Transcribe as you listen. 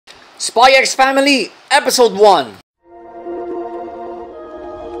Spy X Family, Episode 1.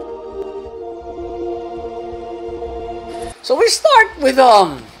 So we start with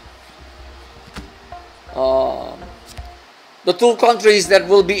the two countries that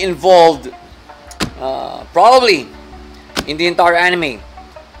will be involved probably in the entire anime.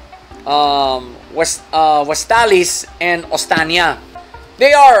 Westalis and Ostania.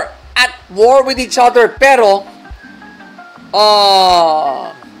 They are at war with each other, pero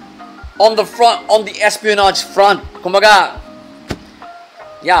on the espionage front. Kumbaga,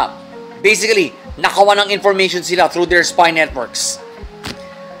 yeah, basically, nakawa ng information sila through their spy networks.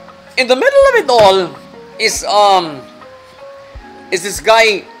 In the middle of it all is this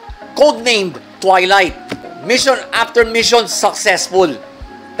guy codenamed Twilight. Mission after mission successful.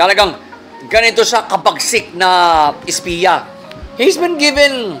 Talagang ganito siya kabagsik na espiya. He's been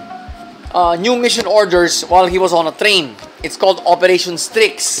given new mission orders while he was on a train. It's called Operation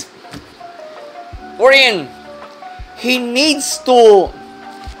Strix. Wherein he needs to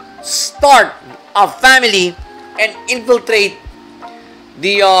start a family and infiltrate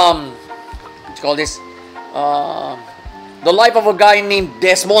the what you call this? The life of a guy named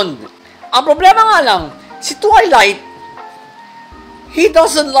Desmond. Ang problema nga lang, si Twilight, he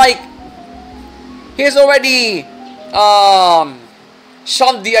has already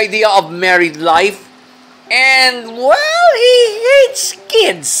shunned the idea of married life, and well, he hates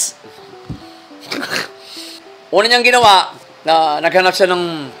kids. Una niyang ginawa, na naghanap siya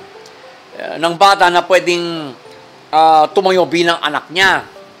ng bata na pwedeng tumayo bilang anak niya.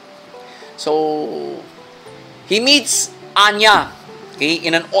 So he meets Anya, okay,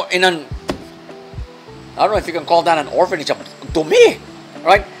 in an I don't know if you can call that an orphanage. To me,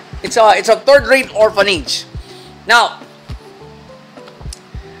 right? It's a third-rate orphanage. Now,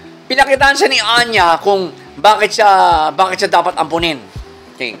 pinakitaan siya ni Anya kung bakit siya dapat ampunin.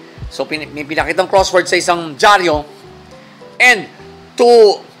 Okay. So may pinakitang crossword sa isang dyaryo, and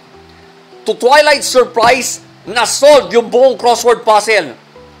to Twilight's surprise, na-solve yung buong crossword puzzle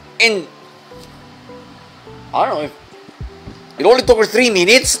in, I don't know, it only took her 3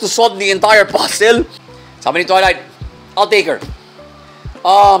 minutes to solve the entire puzzle. Sabi ni Twilight, I'll take her.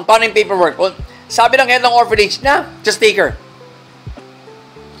 Paano yung paperwork? Well, sabi ng head ng orphanage na, just take her.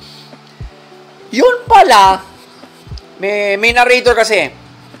 Yun pala, may narrator kasi,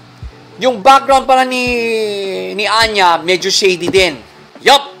 yung background pala ni Anya, medyo shady din.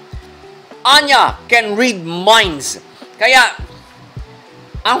 Yup! Anya can read minds. Kaya,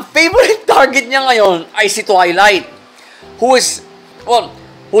 ang favorite target niya ngayon ay si Twilight, who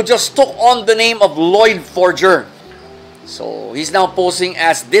just took on the name of Lloyd Forger. So, he's now posing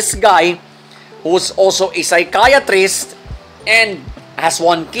as this guy who's also a psychiatrist and has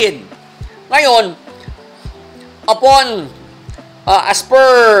one kid. Ngayon, as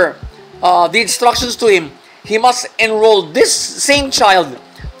per the instructions to him, he must enroll this same child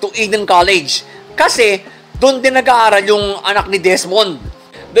to Eden College. Kasi, doon din nag-aaral yung anak ni Desmond.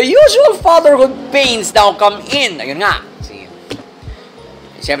 The usual fatherhood pains now come in. Ayun nga.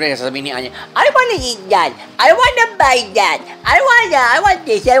 Siyempre, sasabihin ni Anya, I wanna eat that. I wanna buy that. I want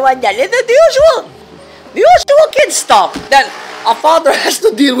this, I want that. The usual kid stuff that a father has to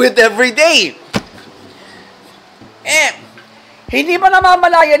deal with every day. Hindi pa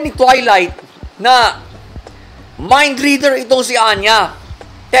namamalayan ni Twilight na mind reader itong si Anya.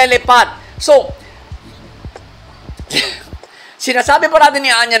 Telepath. So, sinasabi pa natin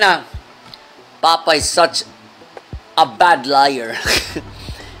ni Anya na, Papa is such a bad liar.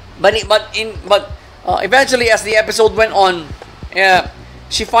 but eventually, as the episode went on,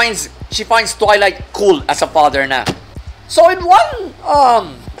 she finds Twilight cool as a father na. So in one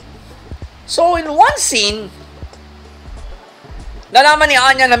scene, nalaman ni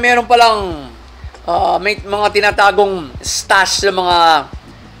Anya na meron palang may mga tinatagong stash ng mga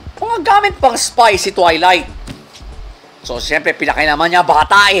gamit pang spy si Twilight. So, siyempre, pilakay naman niya,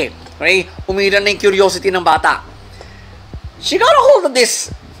 bata eh. Okay? Umiran na yung curiosity ng bata. She got a hold of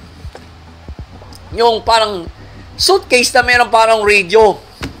this, yung parang suitcase na meron parang radio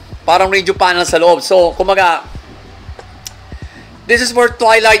panel sa loob. So, kumaga, this is where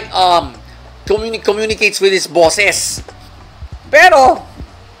Twilight communicates with his bosses. Pero,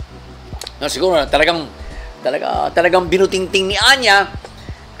 siguro talagang binutingting ni Anya,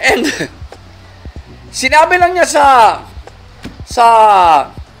 and sinabi lang niya sa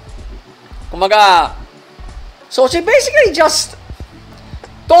kumaga, so she basically just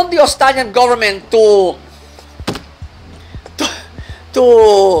told the Ostanian government to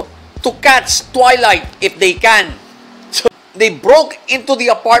catch Twilight if they can. So they broke into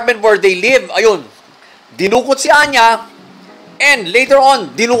the apartment where they live. Ayun, dinukot si Anya, And later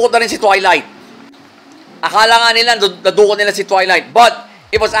on, dinukot na rin si Twilight. Akala nga nila, nadukot nila si Twilight. But,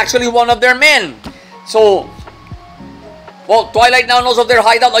 it was actually one of their men. So, well, Twilight now knows of their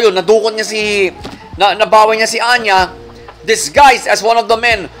hideout. Ayun, nadukot niya nabawi niya si Anya, disguised as one of the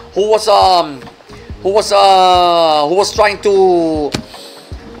men who was trying to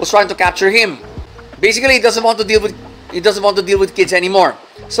capture him. Basically, he doesn't want to deal with kids anymore.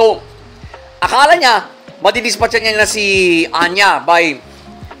 So, akala niya, madidispatcha niya na si Anya by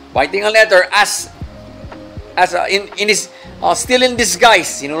writing a letter in his still in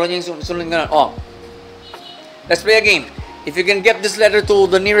disguise. Sinunod niya yung sunod ganun. Oh. Let's play a game. If you can get this letter to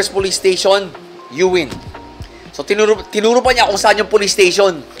the nearest police station, you win. So, tinuro pa niya kung saan yung police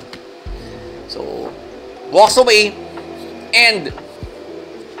station. So, walks away and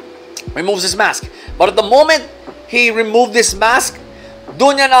removes his mask. But at the moment he removed this mask,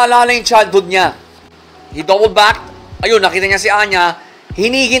 doon niya naalala yung childhood niya. He doubled back. Ayun, nakita niya si Anya.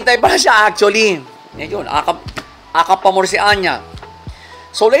 Hinihintay pala siya actually. Ayun, akap pa mo si Anya.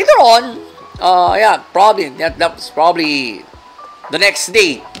 So later on, that was probably the next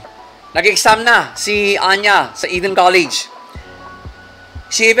day. Nag-exam na si Anya sa Eden College.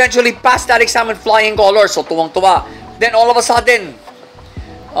 She eventually passed that exam with flying colors, so tuwang-tuwa. Then all of a sudden,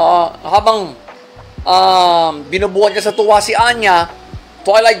 habang binubuhan niya sa tuwa si Anya,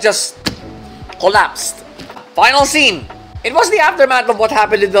 Twilight just collapsed. Final scene. It was the aftermath of what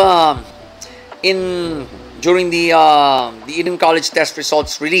happened during the Eden College test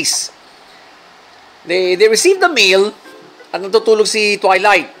results release. They received the mail at natutulog si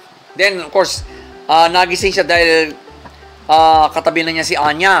Twilight. Then, of course, nagising siya dahil katabi na niya si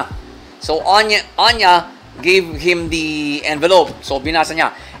Anya. So, Anya gave him the envelope. So, binasa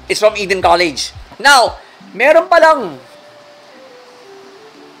niya. It's from Eden College. Now, meron palang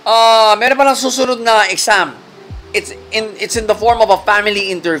susunod na exam. It's in the form of a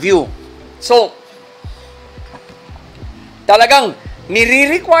family interview. So, talagang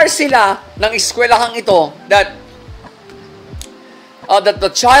nire-require sila ng eskwelahang ito that the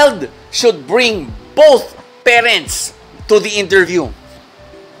child should bring both parents to the interview.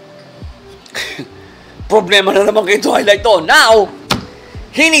 Problema na naman kay Twilight to. Now,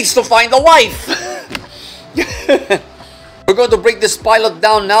 he needs to find a wife. We're going to break this pilot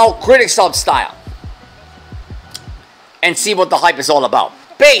down now, Critic style, and see what the hype is all about.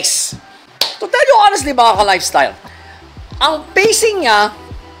 Pace! To tell you honestly, mga ka-lifestyle, ang pacing niya,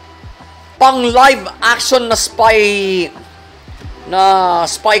 pang live action na spy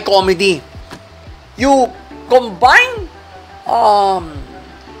comedy. You combine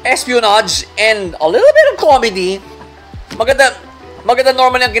espionage and a little bit of comedy. Maganda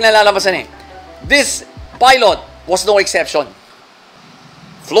normal yung kinalalabasan eh. This pilot was no exception.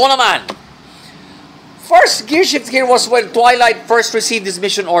 Flow naman. First gear shift here was when Twilight first received his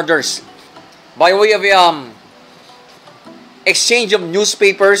mission orders by way of exchange of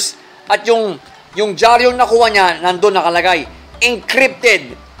newspapers, at yung dyaryo nakuha niya nandun nakalagay,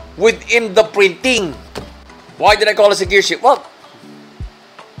 encrypted within the printing. Why did I call this a gear shift? Well,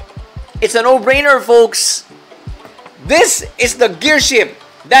 it's a no-brainer, folks. This is the gear shift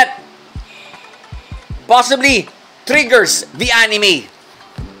that possibly triggers the anime.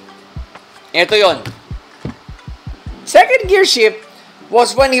 Ito yon. Second gear shift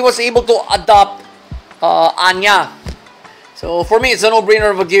was when he was able to adopt Anya. So, for me, it's a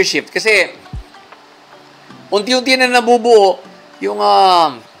no-brainer of a gear shift. Kasi, unti-unti na nabubuo yung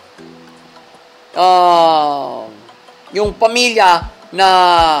pamilya na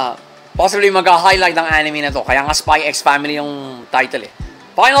possibly mag-highlight ng anime na to. Kaya nga Spy X Family yung title eh.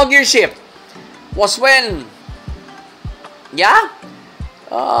 Final gear shift was when,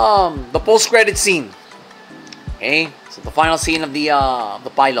 the post-credit scene. Okay? So, the final scene of the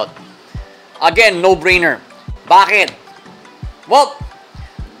pilot. Again, no-brainer. Bakit? Well,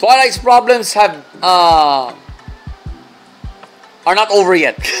 Twilight's problems are not over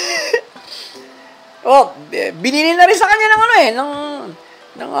yet. Well, binili na rin sa kanya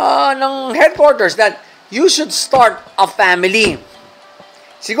ng headquarters that you should start a family.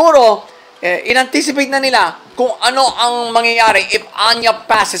 Siguro, in-anticipate na nila kung ano ang mangyayari if Anya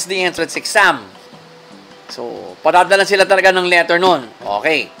passes the entrance exam. So, padadala sila talaga ng letter nun.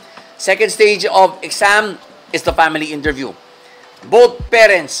 Okay. Second stage of exam is the family interview. Both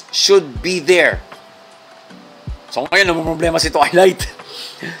parents should be there. So, ngayon, naman problema si Twilight.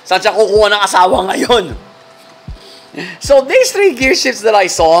 Saan siya kukuha ng asawa ngayon? So, these three gear shifts that I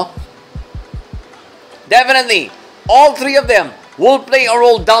saw, definitely, all three of them will play a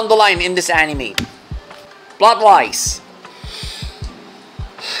role down the line in this anime. Plot-wise,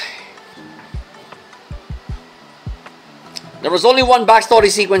 There was only one backstory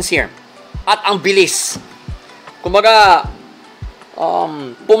sequence here. At ang bilis. Kumbaga,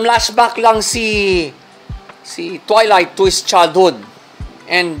 pumlashback lang si Twilight to his childhood.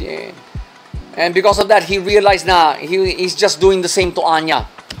 And because of that, he realized na he's just doing the same to Anya.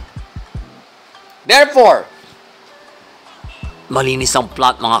 Therefore, malinis ang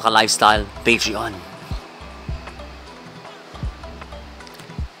plot, mga ka-lifestyle Patreon.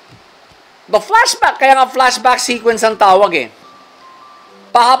 The flashback, kaya nga flashback sequence ang tawag eh.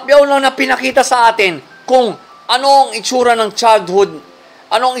 Pahapyaw lang na pinakita sa atin kung ano ang itsura ng childhood,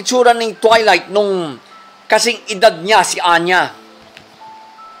 ano ang itsura ng Twilight nung kasing edad niya si Anya.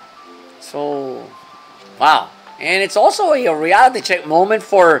 So, wow. And it's also a reality check moment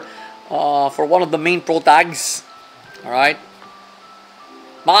for one of the main protags. Alright?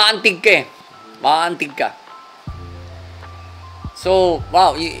 Makaantig ka eh. Makaantig ka. So,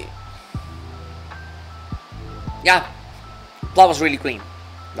 wow. Yeah. The plot was really clean.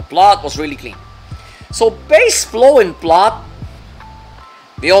 The plot was really clean. So, pace, flow, and plot,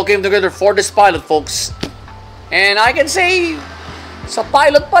 they all came together for this pilot, folks. And I can say, sa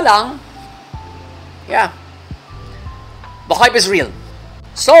pilot pa lang, yeah, the hype is real.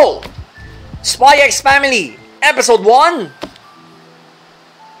 So, Spy X Family, Episode 1.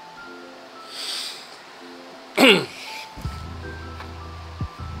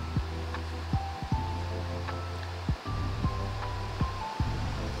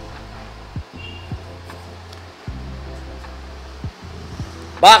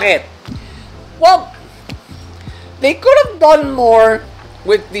 Bakit? Well, they could have done more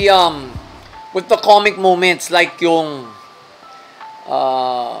with the comic moments, like yung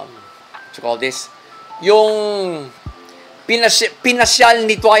what you call this? Yung pinasyal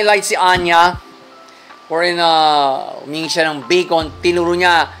ni Twilight si Anya, wherein humingi siya ng bacon, tinuro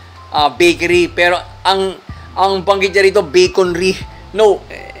niya bakery, pero ang banggit niya rito baconry. No,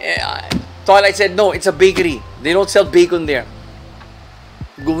 Twilight said no, it's a bakery. They don't sell bacon there.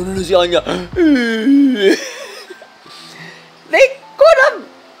 Gumano na si Anya. They could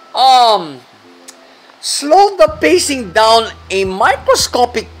have slowed the pacing down a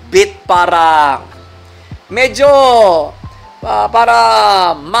microscopic bit para medyo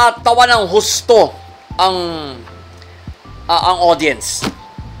para matawa ng husto ang audience.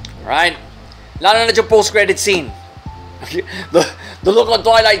 Right? Lalo na yung post-credit scene. the look on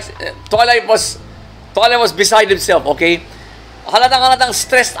Twilight was beside himself, okay? Halatang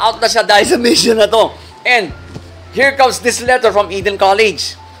stressed out na siya dahil sa mission na to. And here comes this letter from Eden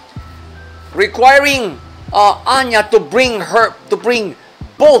College requiring Anya to bring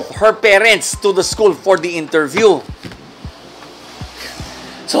both her parents to the school for the interview.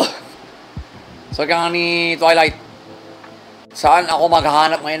 So kaya ni Twilight, saan ako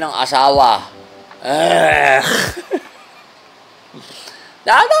maghahanap ngayon ng asawa?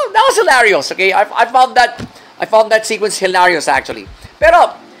 That was hilarious, okay? I found that sequence hilarious, actually.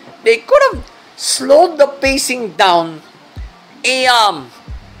 Pero they could have slowed the pacing down a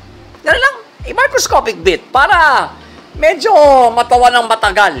microscopic bit para medyo matawa ng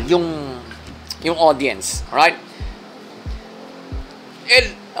matagal yung audience, right?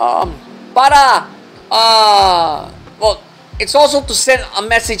 And well, it's also to send a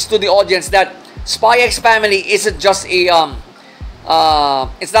message to the audience that Spy X Family isn't just a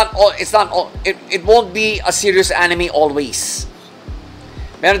it won't be a serious anime always.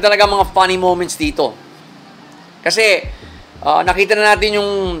 Meron talaga mga funny moments dito. Kasi nakita na natin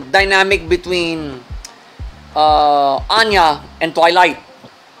yung dynamic between Anya and Twilight.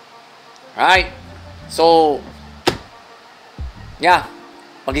 Right? So yeah,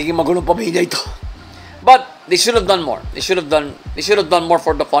 magiging magulong pamilya ito. But they should have done more. They should have done more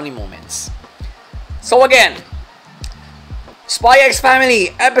for the funny moments. So again, Spy X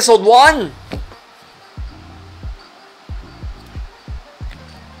Family, Episode 1.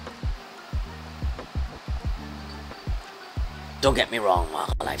 Don't get me wrong,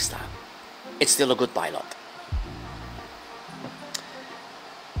 mga ka-lifestyle. It's still a good pilot.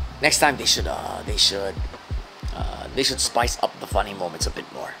 Next time they should spice up the funny moments a bit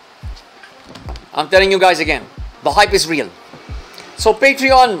more. I'm telling you guys again, the hype is real. So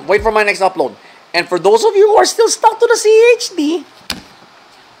Patreon, wait for my next upload. And for those of you who are still stuck to the CHD,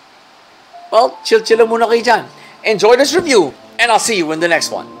 well, chill muna kayo dyan. Enjoy this review, and I'll see you in the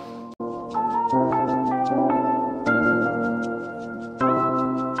next one.